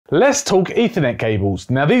Let's talk Ethernet cables.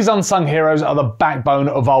 Now these unsung heroes are the backbone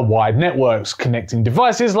of our wired networks, connecting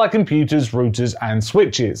devices like computers, routers and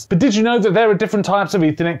switches. But did you know that there are different types of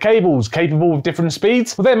Ethernet cables capable of different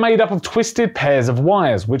speeds? Well, they're made up of twisted pairs of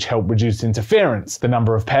wires which help reduce interference. The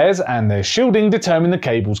number of pairs and their shielding determine the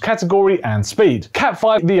cable's category and speed.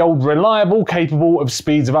 Cat5, the old reliable, capable of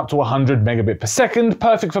speeds of up to 100 megabit per second,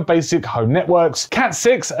 perfect for basic home networks.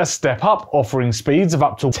 Cat6, a step up, offering speeds of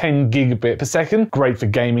up to 10 gigabit per second, great for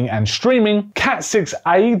gaming and streaming.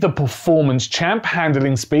 Cat6a, the performance champ,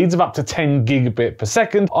 handling speeds of up to 10 gigabit per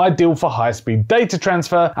second, ideal for high-speed data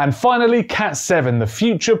transfer. And finally, Cat7, the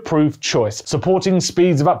future-proof choice, supporting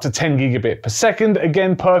speeds of up to 10 gigabit per second,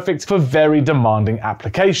 again perfect for very demanding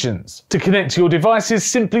applications. To connect to your devices,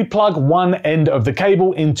 simply plug one end of the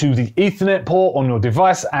cable into the Ethernet port on your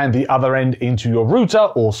device and the other end into your router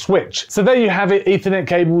or switch. So there you have it, Ethernet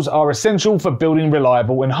cables are essential for building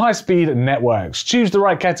reliable and high-speed networks. Choose the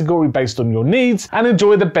right category based on your needs and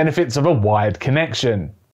enjoy the benefits of a wired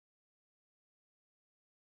connection.